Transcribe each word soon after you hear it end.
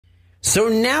So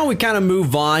now we kind of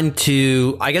move on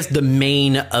to, I guess, the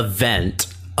main event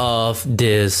of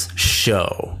this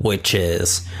show, which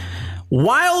is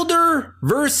Wilder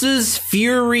versus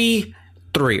Fury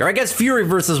 3. Or I guess Fury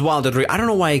versus Wilder 3. I don't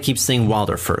know why I keep saying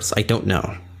Wilder first. I don't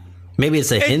know. Maybe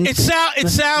it's a hint. It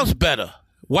sounds better.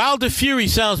 Wilder Fury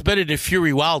sounds better than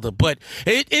Fury Wilder, but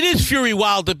it is Fury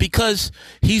Wilder because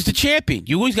he's the champion.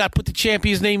 You always got to put the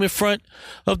champion's name in front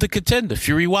of the contender,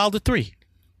 Fury Wilder 3.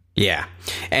 Yeah.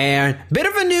 And bit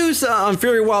of a news on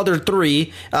Fury Wilder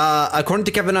 3, according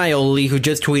to Kevin Aioli, who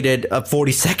just tweeted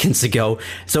 40 seconds ago.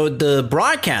 So the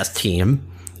broadcast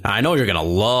team, I know you're going to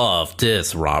love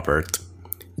this, Robert.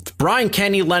 It's Brian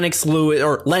Kenny, Lennox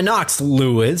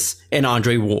Lewis, and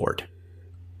Andre Ward.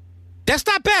 That's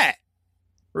not bad.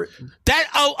 That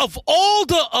of all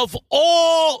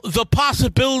the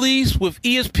possibilities with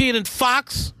ESPN and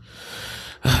Fox,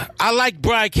 I like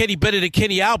Brian Kenny better than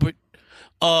Kenny Albert.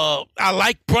 I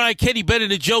like Brian Kenny better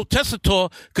than Joe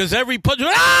Tessitore because every punch,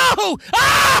 what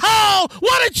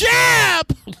a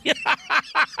jab!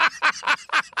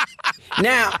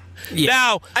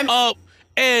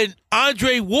 And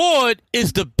Andre Ward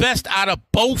is the best out of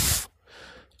both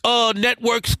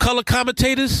networks' color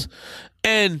commentators,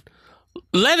 and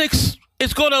Lennox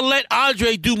is going to let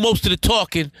Andre do most of the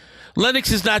talking.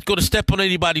 Lennox is not going to step on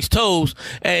anybody's toes,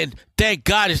 and thank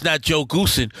God it's not Joe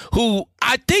Goosen, who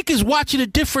I think is watching a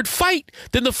different fight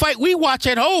than the fight we watch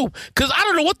at home, because I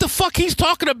don't know what the fuck he's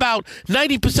talking about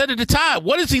 90% of the time.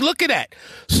 What is he looking at?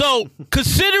 So,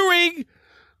 considering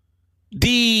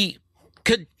the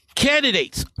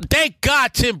candidates, thank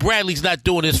God Tim Bradley's not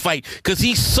doing this fight, because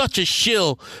he's such a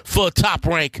shill for a top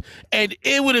rank, and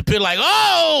it would have been like,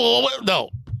 oh, no.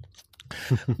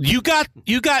 You got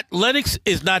Lennox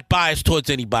is not biased towards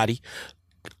anybody.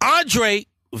 Andre,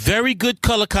 very good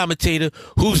color commentator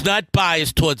who's not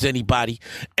biased towards anybody.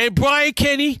 And Brian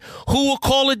Kenny, who will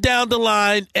call it down the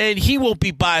line, and he won't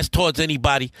be biased towards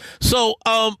anybody. So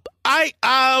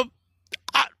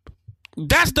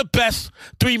that's the best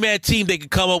three-man team they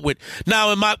could come up with.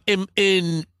 Now,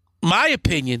 in my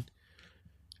opinion,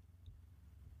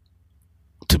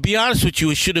 to be honest with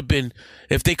you, it should have been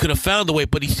if they could have found a way,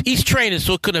 but he's training,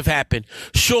 so it couldn't have happened.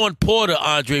 Sean Porter,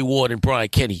 Andre Ward, and Brian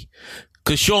Kenny.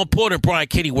 Because Sean Porter and Brian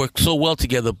Kenny work so well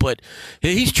together, but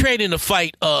he's training to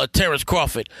fight Terrence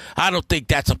Crawford. I don't think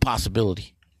that's a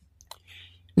possibility.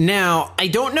 Now, I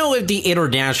don't know if the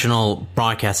international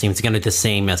broadcasting is going to be the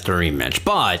same as the rematch,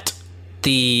 but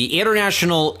the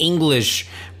international English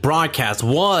broadcast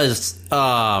was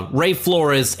Ray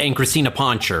Flores and Christina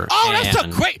Poncher. Oh, that's a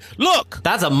great look.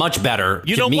 That's a much better.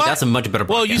 You know what? That's a much better broadcast.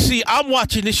 Well, you see, I'm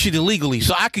watching this shit illegally,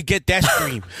 so I could get that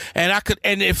stream, and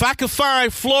if I could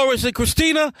find Flores and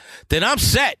Christina, then I'm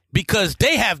set because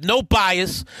they have no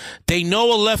bias. They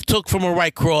know a left hook from a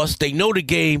right cross. They know the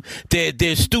game.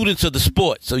 They're students of the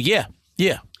sport. So yeah.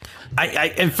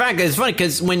 In fact, it's funny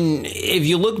because if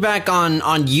you look back on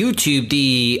YouTube,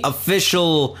 the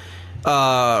official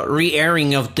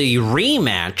re-airing of the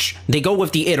rematch, they go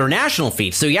with the international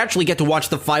feed, so you actually get to watch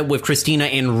the fight with Christina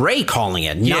and Ray calling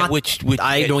it. Yeah,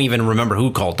 I don't even remember who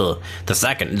called the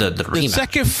second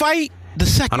rematch.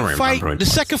 The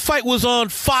second fight was on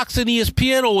Fox and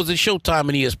ESPN, or was it Showtime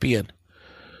and ESPN?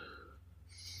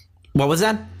 What was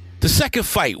that? The second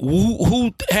fight,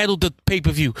 who handled the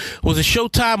pay-per-view? Was it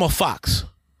Showtime or Fox?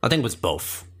 I think it was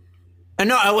both.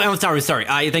 No, I'm sorry.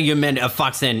 I think you meant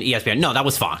Fox and ESPN. No, that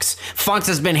was Fox. Fox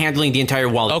has been handling the entire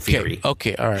Wilder Fury.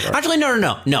 Okay, all right. Actually,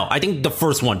 no. I think the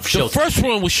first one, Showtime. The first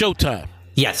one was Showtime.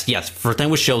 Yes. First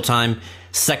time was Showtime.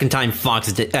 Second time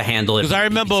Fox handled it. Because I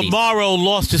remember Morrow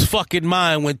lost his fucking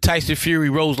mind when Tyson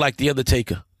Fury rose like the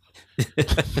Undertaker.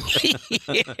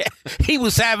 He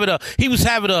was having a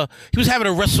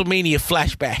WrestleMania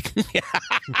flashback.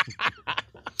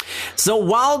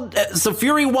 So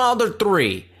Fury Wilder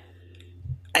 3.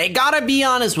 I gotta be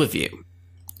honest with you.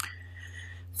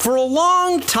 For a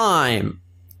long time,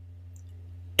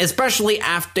 especially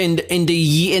after in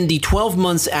the 12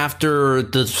 months after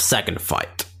the second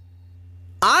fight,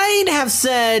 I'd have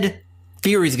said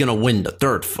Fury's gonna win the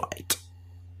third fight.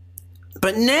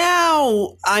 But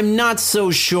now I'm not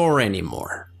so sure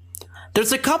anymore.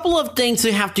 There's a couple of things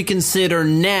you have to consider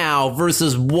now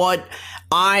versus what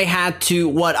I had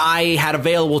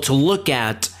available to look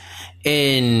at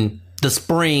in the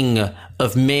spring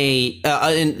of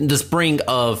in the spring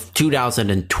of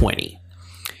 2020.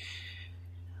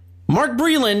 Mark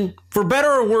Breland, for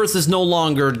better or worse, is no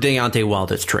longer Deontay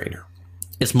Wilder's trainer.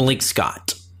 It's Malik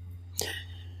Scott.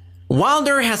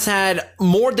 Wilder has had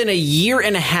more than a year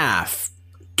and a half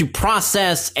to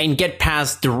process and get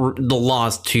past the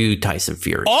loss to Tyson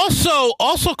Fury.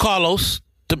 Also, Carlos,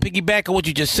 to piggyback on what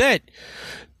you just said,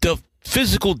 the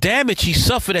physical damage he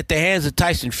suffered at the hands of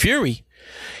Tyson Fury,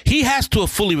 he has to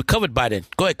have fully recovered by then.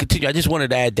 Go ahead, continue. I just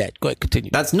wanted to add that. Go ahead, continue.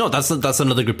 That's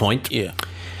another good point. Yeah.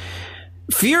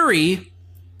 Fury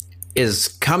is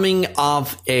coming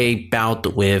off a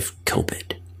bout with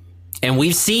COVID. And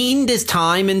we've seen this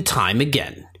time and time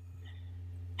again.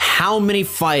 How many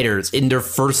fighters in their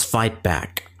first fight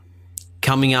back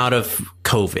coming out of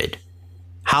COVID?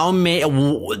 How many? I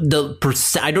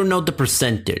don't know the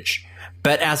percentage,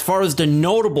 but as far as the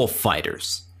notable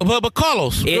fighters, but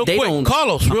Carlos,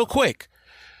 real quick,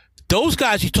 those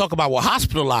guys you talk about were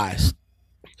hospitalized.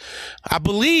 I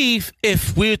believe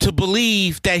if we're to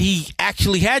believe that he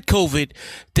actually had COVID,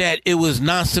 that it was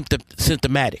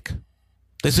non-symptomatic.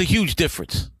 There's a huge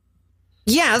difference.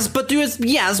 Yes, but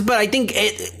I think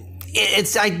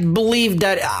it's. I believe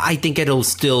that I think it'll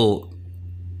still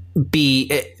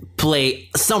play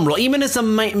some role, even as a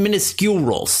minuscule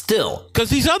role. Still,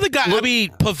 because these other guys.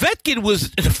 Povetkin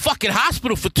was in a fucking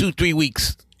hospital for 2-3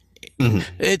 weeks. Mm-hmm.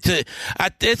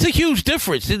 It's a huge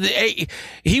difference.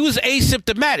 He was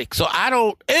asymptomatic, so I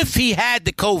don't. If he had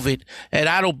the COVID, and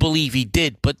I don't believe he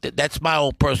did, but that's my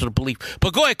own personal belief.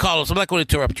 But go ahead, Carlos. I'm not going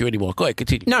to interrupt you anymore. Go ahead,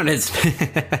 continue. No, it's.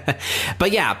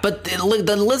 But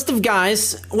the list of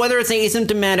guys, whether it's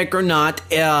asymptomatic or not,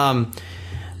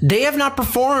 they have not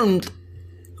performed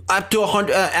up to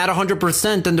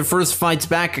 100% in the first fights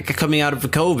back coming out of the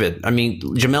COVID. I mean,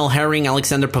 Jamel Herring,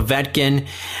 Alexander Povetkin,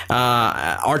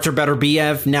 Artur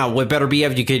Beterbiev. Now, with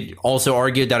Beterbiev, you could also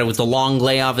argue that it was the long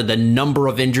layoff and the number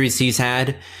of injuries he's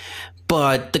had.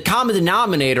 But the common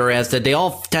denominator is that they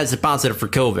all tested positive for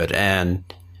COVID. And,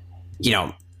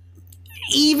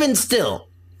 even still,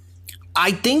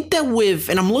 I think that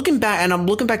I'm looking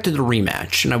back to the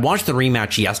rematch, and I watched the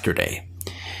rematch yesterday.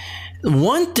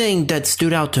 One thing that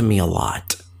stood out to me a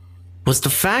lot was the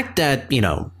fact that,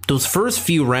 those first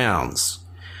few rounds,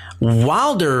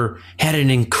 Wilder had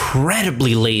an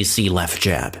incredibly lazy left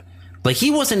jab. Like, he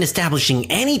wasn't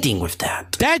establishing anything with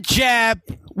that. That jab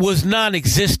was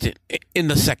non-existent in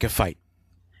the second fight.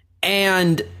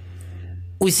 And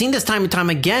we've seen this time and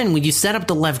time again, when you set up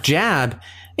the left jab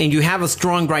and you have a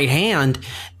strong right hand,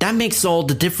 that makes all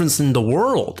the difference in the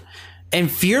world. And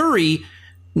Fury,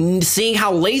 seeing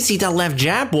how lazy that left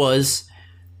jab was,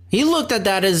 he looked at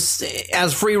that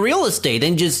as free real estate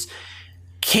and just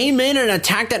came in and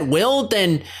attacked at will.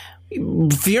 And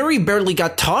Fury barely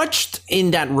got touched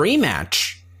in that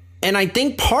rematch. And I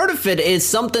think part of it is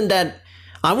something that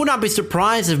I would not be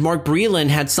surprised if Mark Breland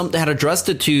had addressed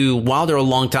it to Wilder a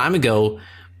long time ago.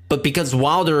 But because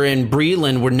Wilder and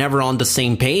Breland were never on the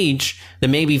same page,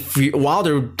 then maybe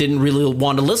Wilder didn't really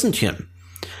want to listen to him.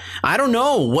 I don't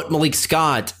know what Malik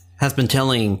Scott has been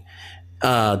telling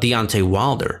Deontay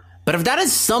Wilder, but if that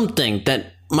is something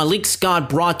that Malik Scott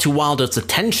brought to Wilder's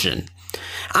attention,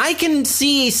 I can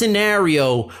see a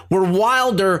scenario where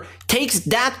Wilder takes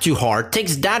that to heart,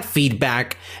 takes that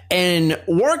feedback, and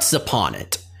works upon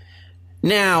it.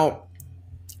 Now,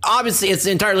 obviously, it's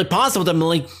entirely possible that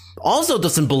Malik also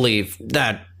doesn't believe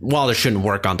that Wilder shouldn't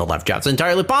work on the left jab. It's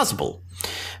entirely possible.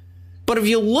 But if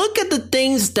you look at the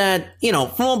things that,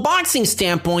 from a boxing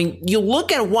standpoint, you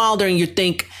look at Wilder and you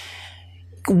think,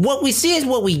 what we see is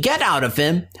what we get out of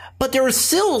him, but there are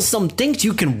still some things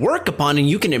you can work upon and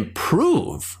you can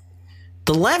improve.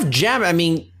 The left jab,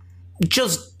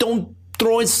 just don't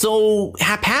throw it so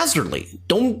haphazardly.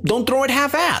 Don't throw it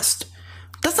half-assed.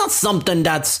 That's not something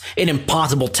that's an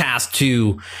impossible task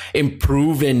to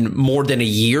improve in more than a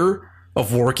year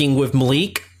of working with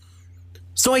Malik.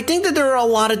 So I think that there are a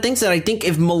lot of things that I think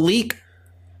if Malik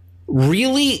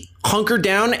really hunkered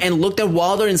down and looked at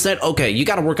Wilder and said, okay, you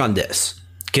got to work on this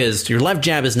because your left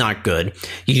jab is not good.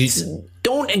 You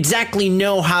don't exactly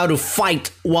know how to fight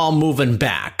while moving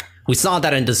back. We saw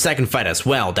that in the second fight as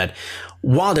well, that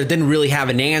Wilder didn't really have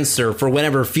an answer for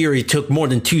whenever Fury took more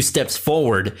than 2 steps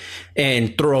forward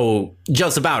and throw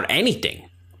just about anything.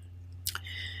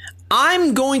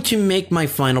 I'm going to make my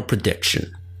final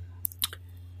prediction.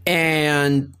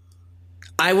 And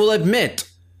I will admit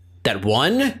that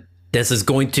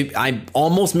I'm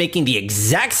almost making the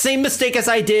exact same mistake as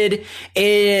I did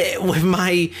with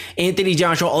my Anthony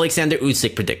Joshua Alexander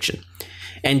Usyk prediction.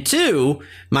 And 2,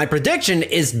 my prediction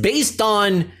is based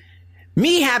on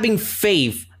me having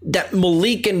faith that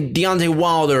Malik and Deontay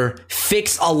Wilder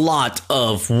fix a lot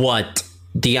of what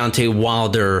Deontay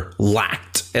Wilder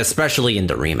lacked, especially in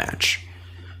the rematch.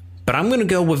 But I'm going to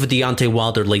go with a Deontay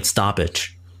Wilder late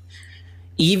stoppage.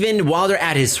 Even Wilder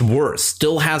at his worst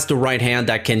still has the right hand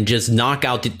that can just knock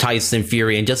out Tyson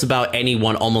Fury and just about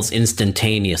anyone almost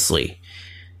instantaneously.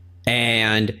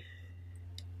 And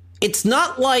it's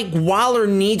not like Wilder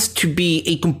needs to be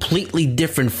a completely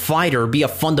different fighter, be a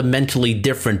fundamentally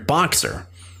different boxer,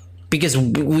 because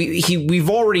we've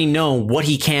already known what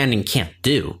he can and can't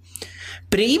do.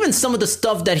 But even some of the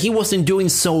stuff that he wasn't doing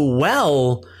so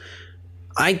well,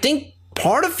 I think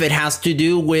part of it has to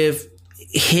do with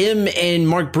him and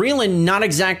Mark Breland not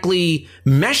exactly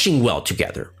meshing well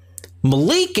together.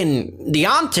 Malik and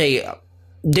Deontay,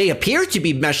 they appear to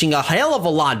be meshing a hell of a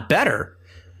lot better.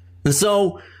 And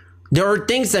so there are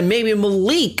things that maybe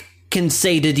Malik can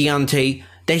say to Deontay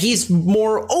that he's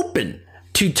more open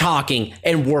to talking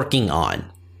and working on.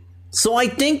 So I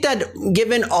think that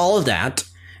given all of that,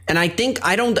 and I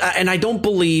don't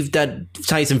believe that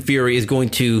Tyson Fury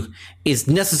is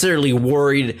necessarily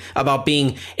worried about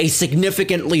being a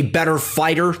significantly better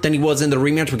fighter than he was in the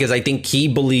rematch, because I think he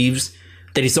believes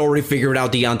that he's already figured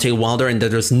out Deontay Wilder and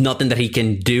that there's nothing that he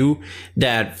can do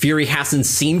that Fury hasn't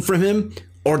seen from him,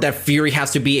 or that Fury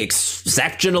has to be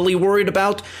exceptionally worried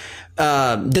about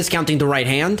discounting the right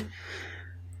hand.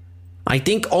 I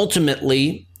think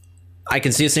ultimately I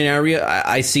can see a scenario.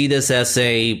 I see this as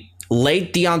a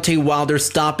late Deontay Wilder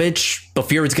stoppage, but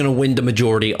Fury's going to win the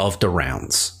majority of the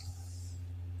rounds.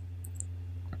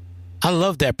 I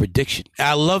love that prediction.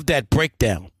 I love that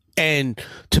breakdown. And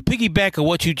to piggyback on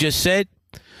what you just said,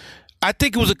 I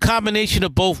think it was a combination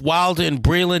of both Wilder and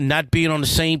Breland not being on the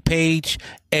same page,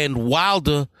 and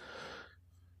Wilder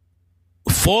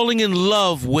falling in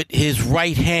love with his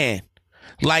right hand,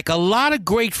 like a lot of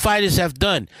great fighters have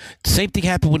done. The same thing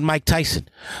happened with Mike Tyson.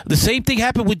 The same thing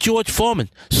happened with George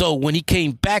Foreman. So when he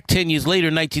came back 10 years later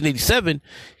in 1987,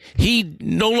 he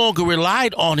no longer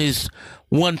relied on his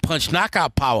one-punch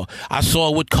knockout power. I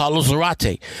saw it with Carlos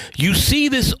Zarate. You see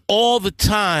this all the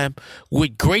time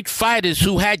with great fighters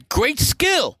who had great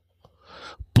skill,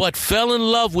 but fell in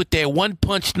love with their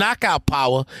one-punch knockout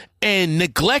power and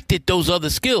neglected those other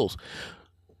skills.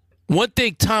 One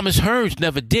thing Thomas Hearns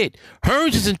never did.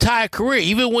 Hearns' his entire career,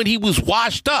 even when he was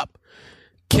washed up,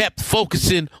 kept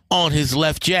focusing on his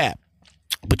left jab.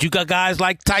 But you got guys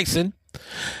like Tyson,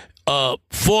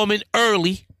 Foreman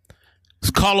early,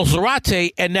 Carlos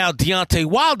Zarate, and now Deontay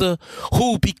Wilder,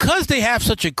 who, because they have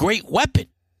such a great weapon,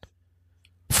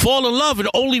 fall in love and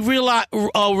only rely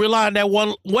on that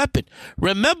one weapon.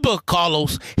 Remember,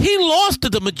 Carlos, he lost to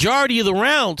the majority of the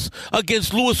rounds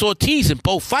against Luis Ortiz in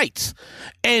both fights.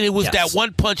 And it was that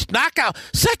one-punch knockout.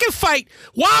 Second fight,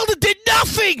 Wilder did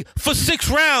nothing for 6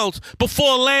 rounds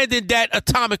before landing that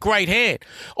atomic right hand.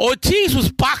 Ortiz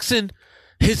was boxing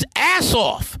his ass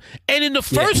off. And in the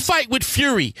first fight with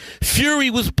Fury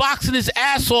was boxing his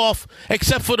ass off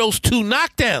except for those 2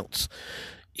 knockdowns.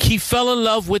 He fell in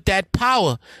love with that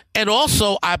power. And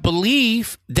also, I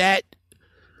believe that,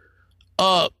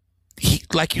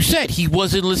 like you said, he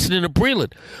wasn't listening to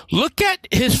Breland. Look at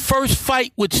his first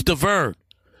fight with Stavern.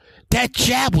 That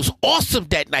jab was awesome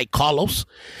that night, Carlos.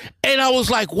 And I was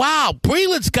like, wow,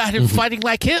 Breland's got him fighting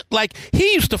like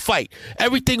he used to fight.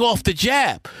 Everything off the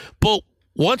jab. But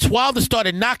once Wilder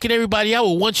started knocking everybody out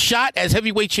with one shot as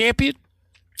heavyweight champion,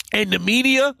 and the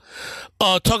media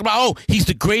talking about, he's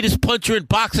the greatest puncher in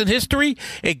boxing history,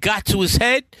 it got to his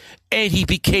head, and he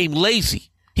became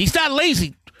lazy. He's not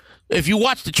lazy if you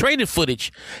watch the training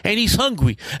footage, and he's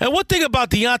hungry. And one thing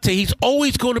about Deontay, he's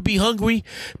always going to be hungry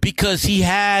because he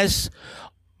has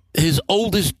his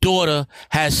oldest daughter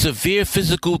has severe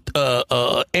physical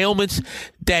ailments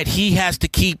that he has to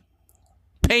keep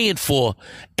paying for,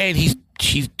 and she's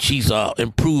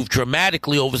improved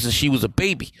dramatically over since she was a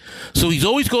baby. So he's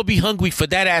always going to be hungry for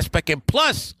that aspect. And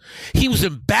plus, he was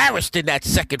embarrassed in that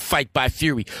second fight by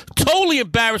Fury. Totally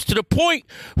embarrassed to the point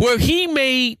where he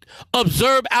made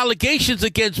absurd allegations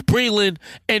against Breland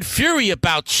and Fury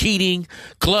about cheating,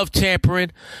 glove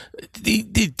tampering.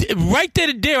 Right then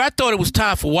and there, I thought it was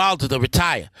time for Wilder to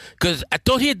retire, because I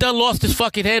thought he had done lost his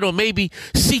fucking head, or maybe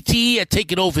CTE had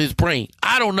taken over his brain.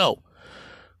 I don't know.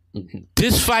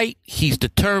 This fight, he's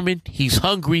determined, he's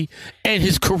hungry, and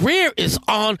his career is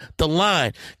on the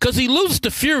line. Because he loses to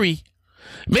Fury,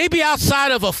 maybe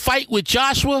outside of a fight with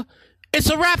Joshua, it's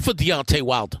a wrap for Deontay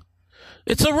Wilder.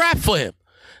 It's a wrap for him.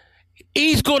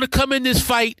 He's going to come in this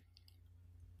fight,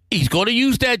 he's going to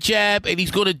use that jab, and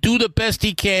he's going to do the best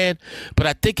he can, but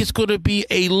I think it's going to be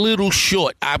a little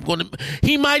short.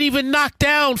 He might even knock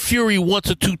down Fury one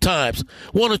or two times.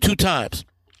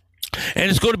 And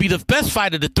it's going to be the best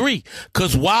fight of the 3,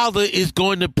 because Wilder is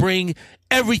going to bring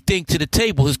everything to the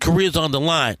table. His career's on the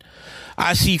line.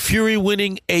 I see Fury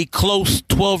winning a close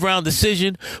 12-round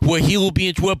decision where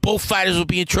both fighters will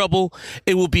be in trouble.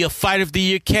 It will be a fight of the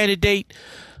year candidate.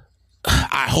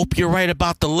 I hope you're right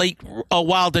about the late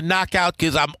Wilder knockout,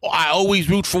 because I always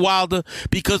root for Wilder,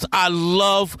 because I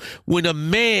love when a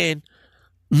man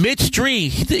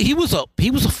midstream, he was a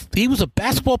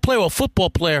basketball player or a football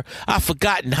player, I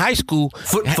forgot, in high school.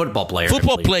 Football player.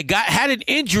 Had an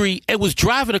injury and was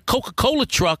driving a Coca-Cola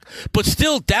truck, but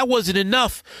still that wasn't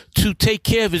enough to take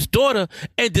care of his daughter,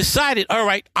 and decided, all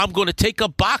right, I'm going to take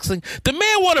up boxing. The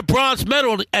man won a bronze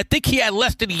medal. I think he had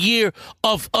less than a year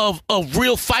of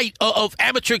real fight, of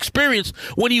amateur experience,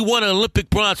 when he won an Olympic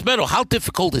bronze medal. How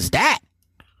difficult is that?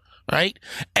 Right?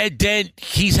 And then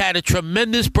he's had a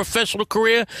tremendous professional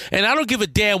career, and I don't give a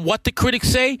damn what the critics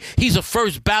say. He's a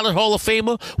first ballot Hall of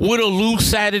Famer, win or lose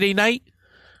Saturday night.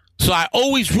 So I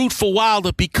always root for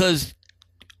Wilder because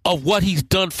of what he's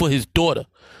done for his daughter.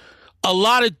 A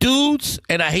lot of dudes,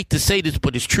 and I hate to say this,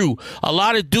 but it's true, a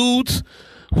lot of dudes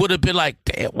would have been like,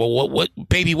 damn, well, what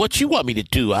baby, what you want me to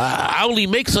do? I only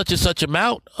make such and such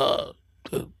amount.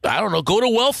 I don't know, go to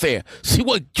welfare.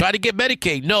 Try to get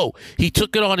Medicaid. No, he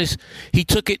took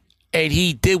it and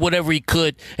he did whatever he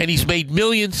could, and he's made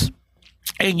millions.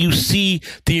 And you see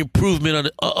the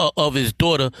improvement of his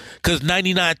daughter, because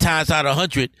 99 times out of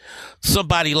 100,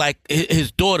 somebody like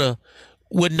his daughter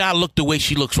would not look the way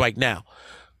she looks right now.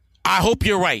 I hope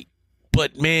you're right.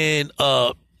 But man,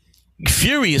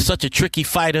 Fury is such a tricky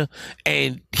fighter,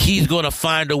 and he's going to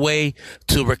find a way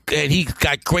to, and he's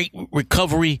got great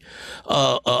recovery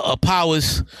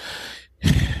powers.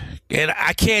 And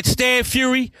I can't stand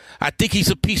Fury. I think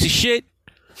he's a piece of shit,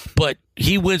 but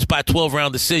he wins by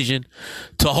 12-round decision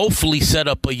to hopefully set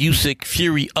up a Usyk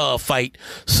Fury fight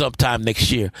sometime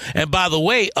next year. And by the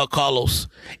way, Carlos,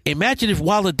 imagine if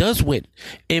Wilder does win.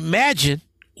 Imagine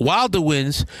Wilder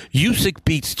wins, Usyk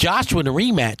beats Joshua in a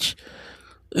rematch.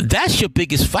 That's your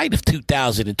biggest fight of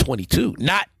 2022,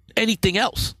 not anything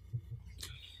else.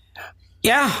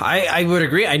 Yeah, I would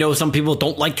agree. I know some people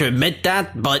don't like to admit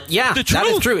that, but yeah, that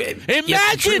is true.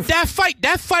 Imagine that fight.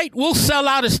 That fight will sell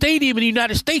out a stadium in the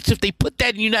United States. If they put that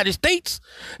in the United States,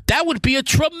 that would be a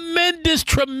tremendous,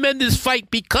 tremendous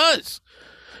fight, because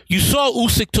you saw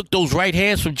Usyk took those right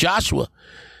hands from Joshua.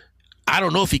 I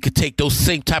don't know if he could take those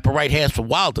same type of right hands from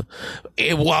Wilder.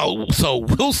 So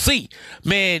we'll see.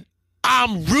 Man,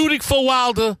 I'm rooting for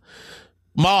Wilder.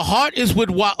 My heart is with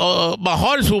Wilder,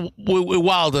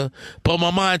 but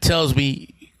my mind tells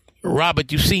me,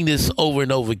 Robert, you've seen this over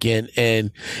and over again,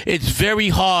 and it's very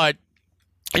hard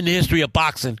in the history of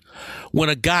boxing when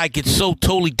a guy gets so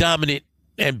totally dominant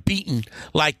and beaten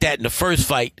like that in the first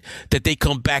fight that they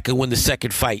come back and win the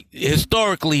second fight.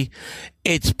 Historically,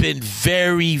 it's been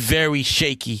very, very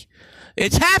shaky.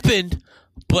 It's happened,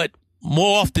 but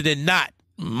more often than not,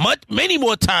 many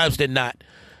more times than not,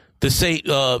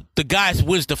 the guy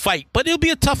wins the fight. But it'll be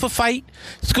a tougher fight.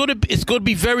 It's going to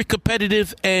be very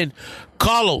competitive. And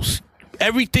Carlos,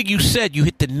 everything you said, you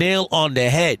hit the nail on the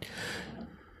head.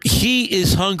 He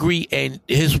is hungry, and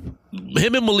him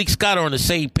and Malik Scott are on the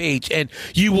same page, and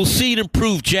you will see an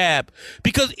improved jab,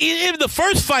 because in the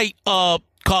first fight,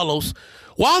 Carlos,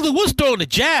 Wilder was throwing a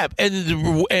jab,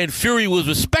 and Fury was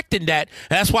respecting that.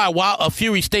 That's why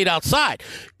Fury stayed outside.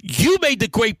 You made the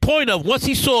great point of, once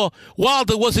he saw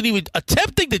Wilder wasn't even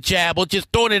attempting the jab or just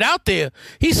throwing it out there,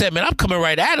 he said, man, I'm coming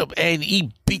right at him, and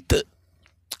he beat the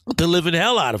living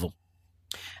hell out of him.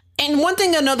 And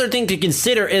another thing to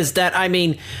consider is that, I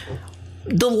mean,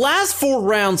 the last 4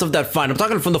 rounds of that fight, I'm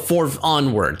talking from the 4th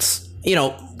onwards,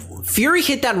 Fury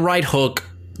hit that right hook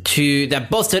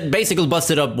that basically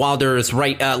busted up Wilder's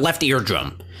left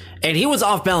eardrum, and he was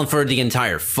off balance for the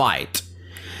entire fight.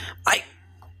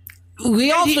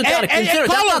 We also got to consider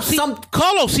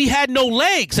Carlos, he had no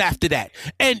legs after that,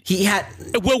 and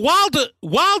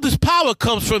Wilder's power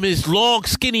comes from his long,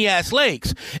 skinny ass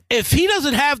legs. If he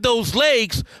doesn't have those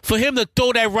legs for him to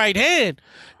throw that right hand,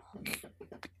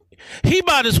 he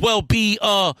might as well be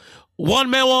Juan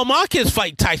Manuel Marquez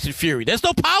fighting Tyson Fury. There's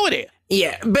no power there.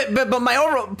 Yeah, but my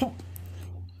overall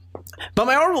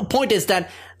point is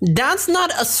that that's not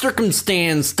a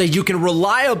circumstance that you can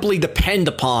reliably depend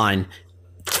upon,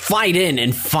 fight in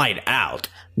and fight out.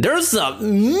 There's a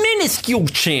minuscule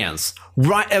chance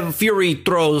Fury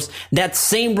throws that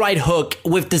same right hook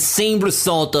with the same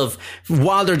result of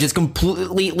Wilder just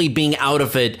completely being out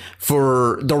of it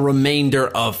for the remainder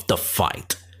of the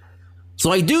fight.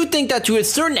 So I do think that to a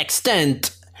certain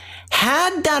extent,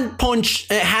 had that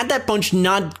punch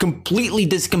not completely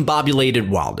discombobulated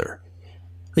Wilder,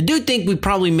 I do think we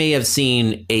probably may have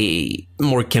seen a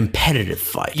more competitive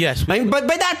fight. Yes, but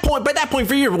by that point,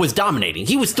 Fury was dominating.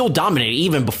 He was still dominating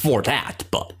even before that.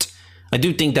 But I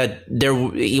do think that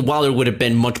Wilder would have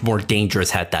been much more dangerous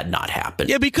had that not happened.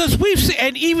 Yeah, because we've seen,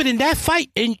 and even in that fight,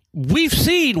 and we've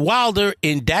seen Wilder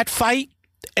in that fight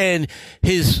and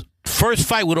his first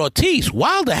fight with Ortiz.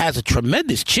 Wilder has a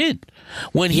tremendous chin.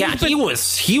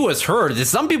 He was hurt.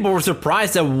 Some people were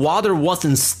surprised that Wilder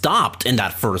wasn't stopped in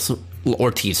that first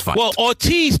Ortiz fight. Well,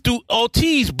 Ortiz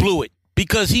blew it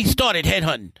because he started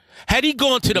headhunting. Had he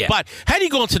gone to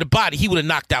the body, he would have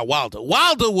knocked out Wilder.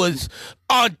 Wilder was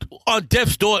on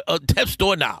death's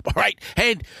doorknob, all right?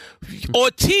 And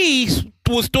Ortiz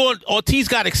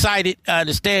got excited, I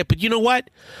understand, but you know what?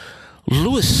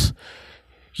 Lewis,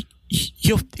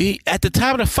 at the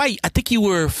time of the fight, I think you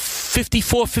were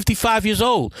 54, 55 years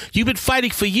old. You've been fighting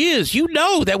for years. You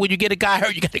know that when you get a guy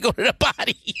hurt, you got to go to the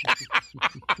body.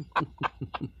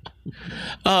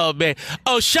 Oh, man.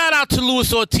 Oh, shout out to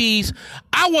Luis Ortiz.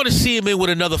 I want to see him in with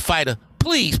another fighter.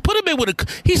 Please, put him in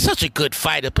with he's such a good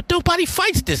fighter, but nobody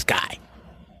fights this guy.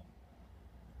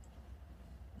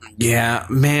 Yeah,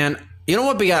 man. You know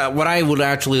what I would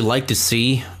actually like to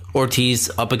see Ortiz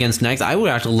up against next? I would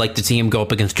actually like to see him go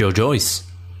up against Joe Joyce.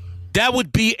 That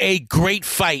would be a great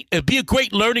fight. It'd be a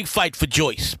great learning fight for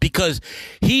Joyce because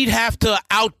he'd have to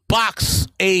outbox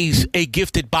a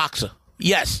gifted boxer.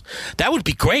 Yes, that would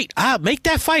be great. Make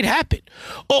that fight happen.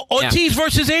 Ortiz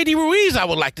versus Andy Ruiz, I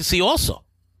would like to see also.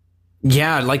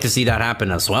 Yeah, I'd like to see that happen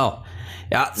as well.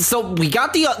 So we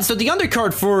got the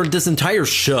undercard for this entire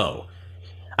show.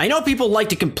 I know people like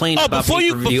to complain about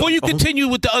pay-per-view. Before you continue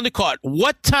with the undercard,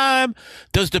 what time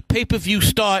does the pay-per-view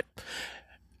start?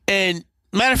 And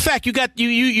matter of fact, you got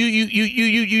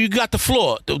you got the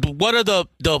floor. What are the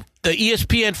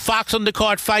ESPN Fox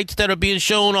undercard fights that are being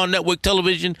shown on network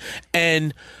television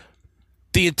and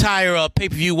the entire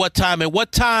pay-per-view? What time and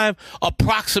what time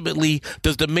approximately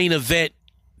does the main event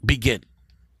begin?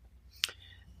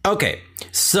 Okay,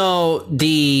 so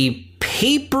the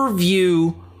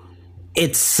pay-per-view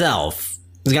itself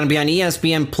is going to be on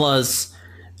ESPN Plus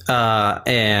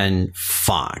and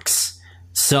Fox.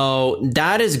 So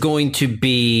that is going to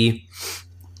be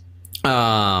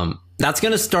that's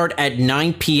going to start at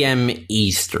 9 p.m.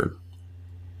 Eastern.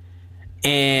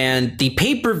 And the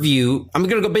pay-per-view, I'm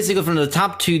going to go basically from the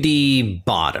top to the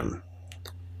bottom.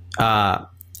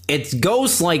 It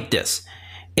goes like this.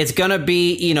 It's going to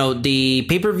be, the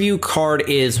pay-per-view card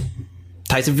is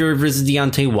Tyson Fury versus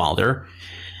Deontay Wilder,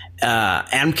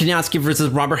 Adam Konietzki versus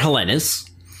Robert Helenius,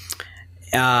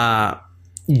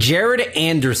 Jared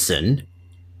Anderson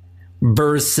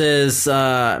versus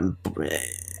I'm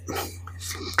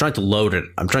trying to load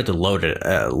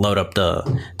up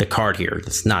the card here.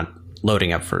 It's not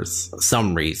loading up for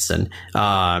some reason.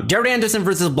 Jared Anderson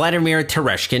versus Vladimir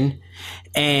Tereshkin,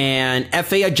 and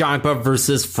Efe Ajagba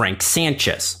versus Frank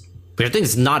Sanchez. Which I think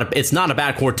it's not a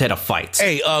bad quartet of fights.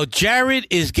 Hey, Jared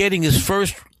is getting his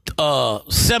first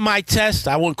semi-test.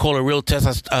 I wouldn't call it a real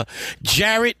test.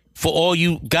 Jared, for all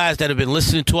you guys that have been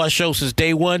listening to our show since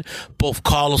day one, both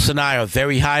Carlos and I are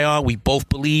very high on. We both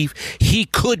believe he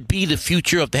could be the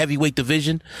future of the heavyweight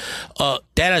division. That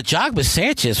Ajagba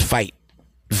Sanchez fight,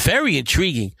 very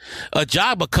intriguing.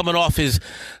 Ajagba coming off his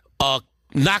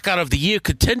knockout of the year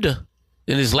contender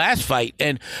in his last fight,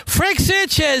 and Frank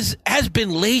Sanchez has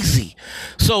been lazy.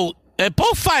 So, and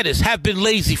both fighters have been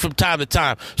lazy from time to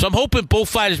time. So I'm hoping both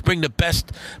fighters bring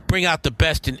out the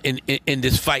best in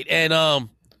this fight. And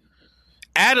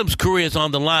Adam's career is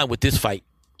on the line with this fight.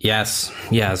 Yes.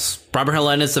 Robert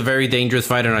Helenius is a very dangerous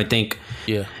fighter, and I think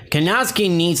Konietzki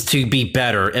needs to be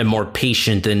better and more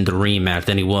patient in the rematch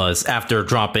than he was after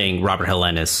dropping Robert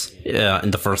Helenius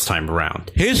in the first time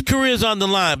around. His career is on the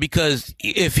line because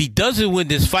if he doesn't win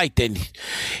this fight, then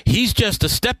he's just a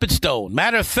stepping stone.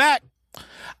 Matter of fact,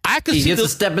 he gets a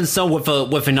stepping stone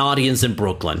with an audience in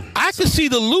Brooklyn. I could see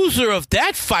the loser of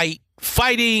that fight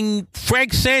fighting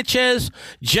Frank Sanchez,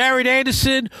 Jared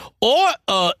Anderson, or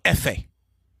Efe.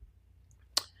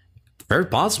 Very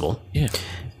possible. Yeah.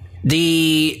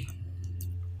 The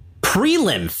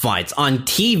prelim fights on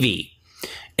TV,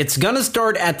 it's going to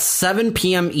start at 7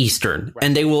 p.m. Eastern,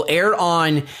 and they will air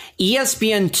on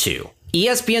ESPN2,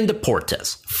 ESPN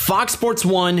Deportes, Fox Sports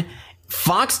 1,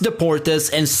 Fox Deportes,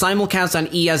 and simulcast on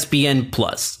ESPN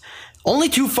Plus. Only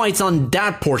 2 fights on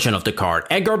that portion of the card.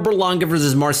 Edgar Berlanga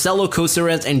versus Marcelo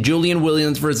Coceres and Julian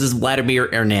Williams versus Vladimir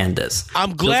Hernandez.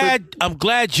 I'm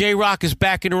glad J-Rock is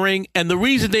back in the ring, and the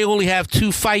reason they only have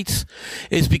 2 fights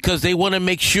is because they want to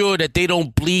make sure that they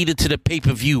don't bleed into the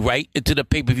pay-per-view, right? Into the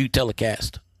pay-per-view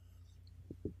telecast.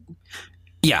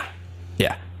 Yeah.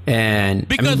 And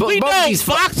because we know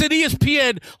Fox and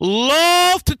ESPN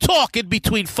love to talk in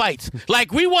between fights.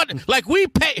 We're watching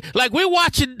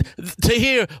to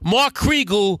hear Mark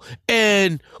Kriegel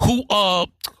and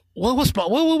what's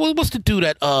the dude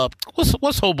that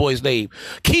what's homeboy's name?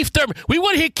 Keith Thurman. We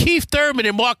want to hear Keith Thurman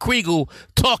and Mark Kriegel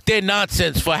talk their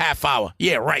nonsense for a half hour.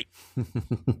 Yeah, right.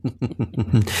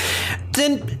 It's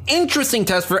an interesting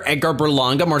test for Edgar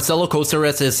Berlanga. Marcelo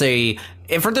Coceres is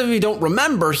for those of you who don't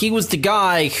remember, he was the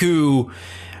guy who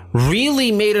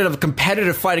really made it a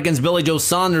competitive fight against Billy Joe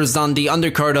Saunders on the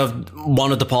undercard of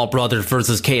one of the Paul brothers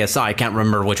versus KSI. I can't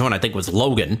remember which one. I think it was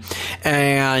Logan.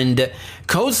 And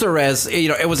Coceres,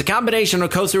 it was a combination of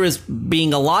Coceres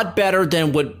being a lot better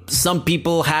than what some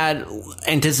people had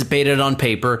anticipated on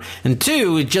paper, and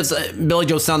two, just Billy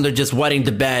Joe Saunders just wetting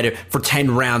the bed for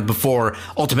 10 rounds before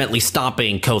ultimately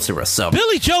stopping Coceres. So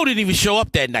Billy Joe didn't even show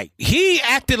up that night. He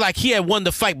acted like he had won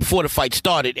the fight before the fight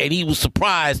started, and he was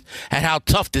surprised at how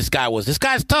tough this guy was. This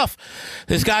guy's tough.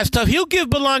 He'll give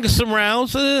Berlanga some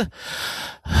rounds.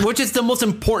 Which is the most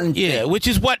important thing. Yeah, which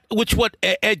what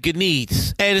Edgar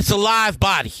needs. And it's a live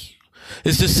body.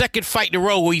 It's the second fight in a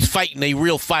row where he's fighting a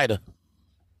real fighter.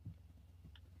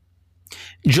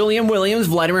 Julian Williams,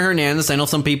 Vladimir Hernandez. I know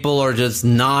some people are just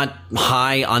not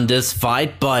high on this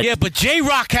fight, but... Yeah, but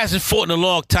J-Rock hasn't fought in a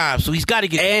long time, so he's got to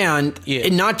get... And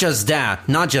not just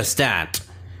that.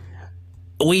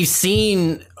 We've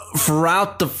seen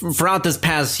throughout this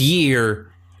past year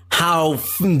how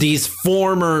these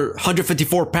former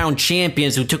 154-pound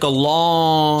champions who took a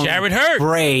long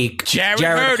break... Jared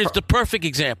Hurd is the perfect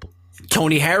example.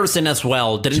 Tony Harrison as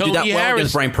well. Didn't do that well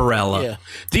against Brian Perella. Yeah.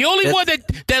 The only one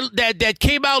that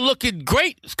came out looking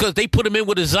great because they put him in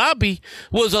with a zombie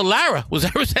was Lara. Was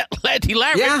Lanty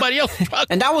Lara? Yeah. Everybody else.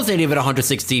 And that wasn't even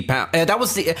 160 pounds. That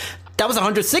was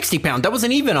 160 pounds. That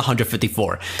wasn't even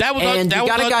 154. A guy in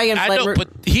Vladimir. I know, but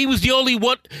he was the only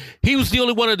one. He was the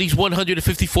only one of these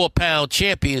 154-pound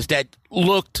champions that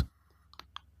looked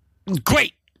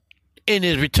great in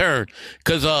his return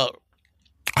because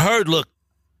Hurd looked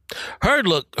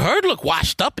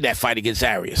washed up in that fight against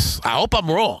Arias. I hope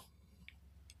I'm wrong.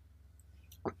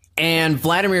 And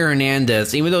Vladimir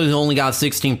Hernandez, even though he's only got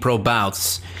 16 pro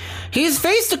bouts, he's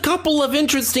faced a couple of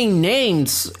interesting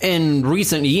names in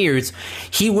recent years.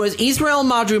 He was Israel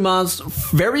Madrimav's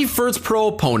very first pro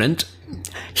opponent.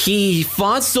 He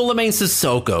fought Suleiman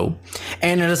Sissoko.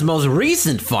 And in his most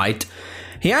recent fight,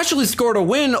 he actually scored a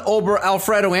win over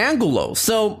Alfredo Angulo.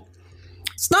 So...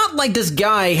 it's not like this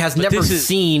guy has never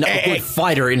seen a good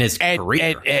fighter in his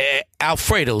career.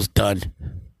 Alfredo's done.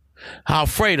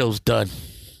 Alfredo.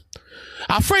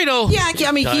 Yeah,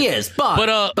 I mean, he is,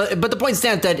 but the point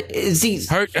stands that he's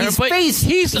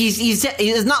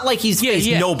not like he's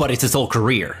faced nobody his whole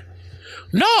career.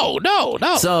 No.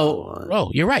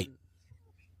 So, you're right.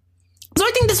 So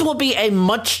I think this will be a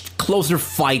much closer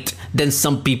fight than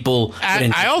some people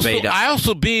anticipate. I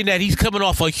also, being that he's coming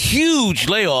off a huge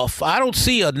layoff, I don't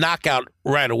see a knockout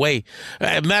right away.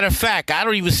 Matter of fact, I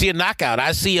don't even see a knockout.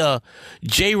 I see a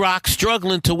J-Rock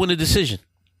struggling to win a decision.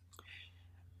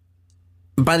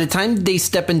 By the time they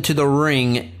step into the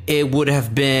ring, it would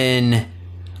have been...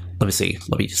 let me see.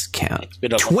 Let me just count.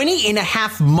 20 and a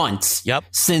half months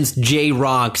since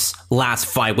J-Rock's last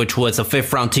fight, which was a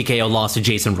 5th-round TKO loss to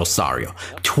Jason Rosario.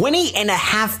 20 and a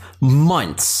half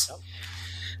months.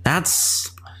 That's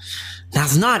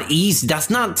not easy. That's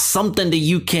not something that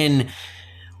you can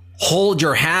hold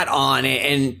your hat on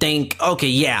and think,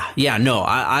 okay,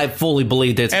 I fully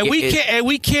believe this. And we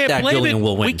can't blame it.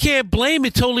 We can't blame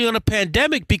it totally on a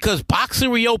pandemic because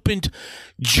boxing reopened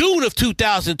June of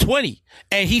 2020,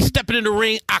 and he's stepping in the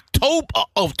ring October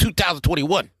of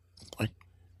 2021.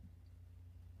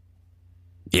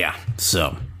 Yeah,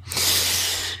 so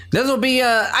this will be.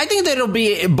 I think that it'll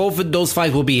be both of those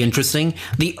fights will be interesting.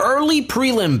 The early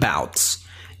prelim bouts.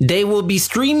 They will be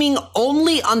streaming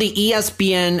only on the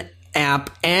ESPN app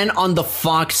and on the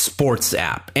Fox Sports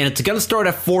app. And it's going to start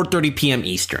at 4:30 p.m.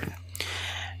 Eastern.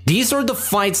 These are the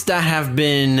fights that have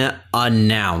been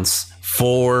announced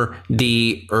for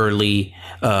the early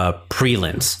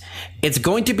prelims. It's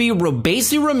going to be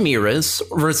Robesi Ramirez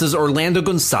versus Orlando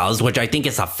Gonzalez, which I think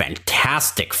is a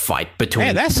fantastic fight between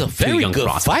two young prospects. That's a very good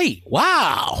fight.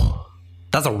 Wow.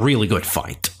 That's a really good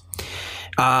fight.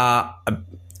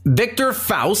 Victor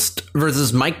Faust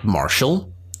versus Mike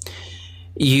Marshall.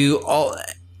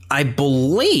 I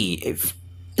believe.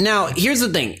 Now, here's the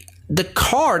thing. The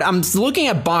card, I'm looking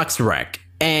at BoxRec,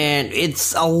 and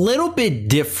it's a little bit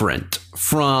different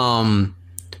from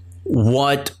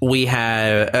what we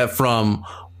have, from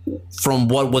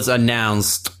what was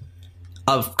announced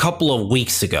a couple of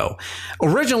weeks ago.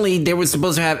 Originally, they were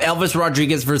supposed to have Elvis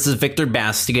Rodriguez versus Victor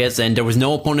Vasquez, and there was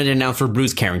no opponent announced for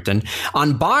Bruce Carrington.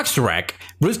 On BoxRec,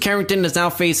 Bruce Carrington is now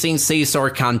facing Cesar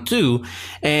Cantu,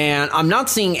 and I'm not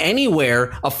seeing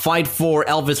anywhere a fight for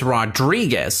Elvis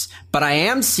Rodriguez, but I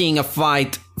am seeing a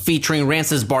fight featuring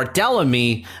Rances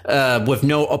Barthélemy with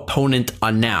no opponent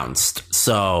announced.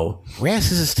 So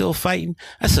Rances is still fighting.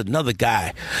 That's another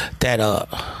guy that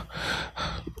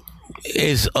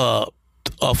is a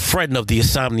friend of the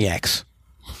Insomniacs.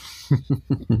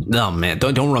 No, man,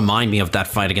 don't remind me of that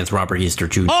fight against Robert Easter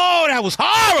Jr. Oh, that was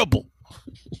horrible.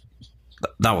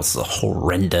 That was a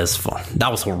horrendous fun.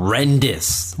 That was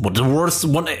horrendous. The worst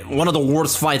one of the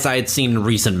worst fights I had seen in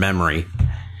recent memory.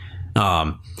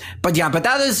 But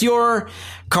that is your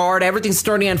card. Everything's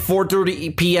starting at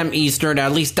 4:30 p.m. Eastern.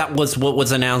 At least that was what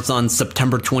was announced on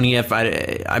September 20th.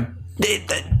 I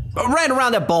right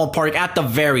around that ballpark at the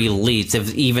very least,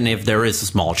 even if there is a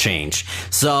small change.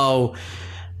 So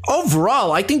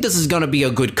overall, I think this is going to be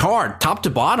a good card, top to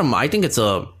bottom. I think it's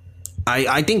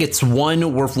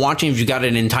one worth watching if you got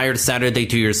an entire Saturday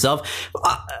to yourself.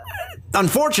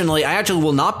 Unfortunately, I actually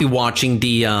will not be watching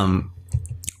the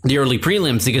early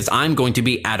prelims because I'm going to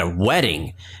be at a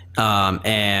wedding.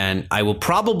 And I will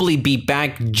probably be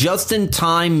back just in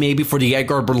time, maybe for the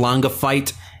Edgar Berlanga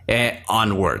fight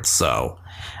onwards. So,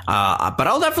 but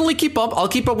I'll definitely keep up. I'll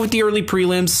keep up with the early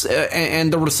prelims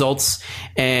and the results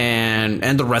and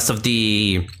the rest of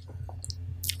the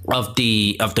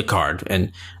card.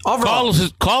 And overall,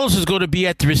 Carlos is going to be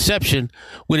at the reception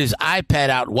with his iPad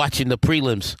out watching the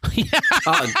prelims.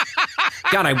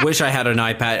 God, I wish I had an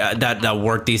iPad that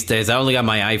worked these days. I only got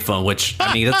my iPhone, which,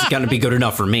 I mean, that's going to be good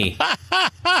enough for me.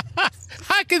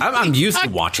 I'm used to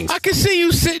watching. I can see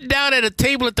you sitting down at a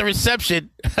table at the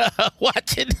reception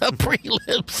watching the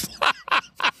prelims.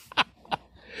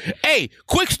 Hey,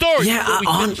 quick story. Yeah,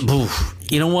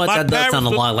 you know what? That does sound a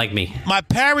lot like me. My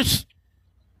parents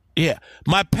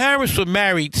were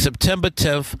married September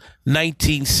 10th,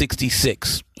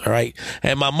 1966. All right.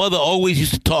 And my mother always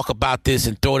used to talk about this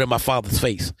and throw it in my father's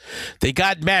face. They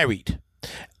got married.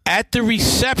 At the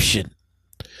reception,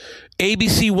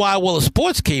 ABC Wilder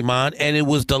Sports came on, and it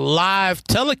was the live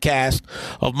telecast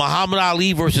of Muhammad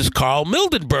Ali versus Karl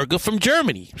Mildenberger from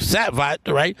Germany.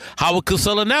 Right? Howard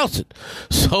Cosell announced it.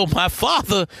 So my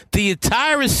father, the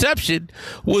entire reception,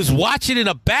 was watching in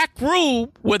a back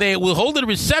room where they were holding a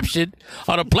reception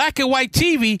on a black and white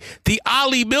TV, the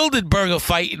Ali Mildenberger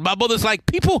fight. And my mother's like,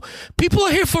 people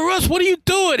are here for us. What are you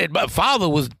doing? And my father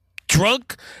was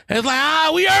drunk and it's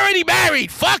like, we already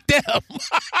married, fuck them.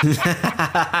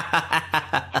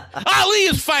 Ali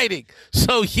is fighting,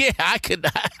 so yeah, I could.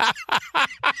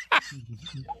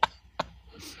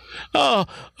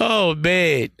 oh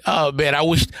man, I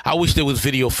wish there was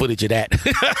video footage of that.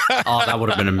 Oh, that would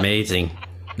have been amazing.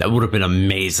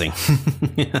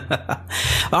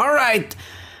 All right,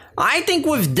 I think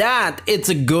with that, it's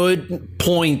a good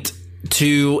point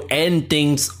to end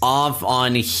things off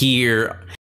on here.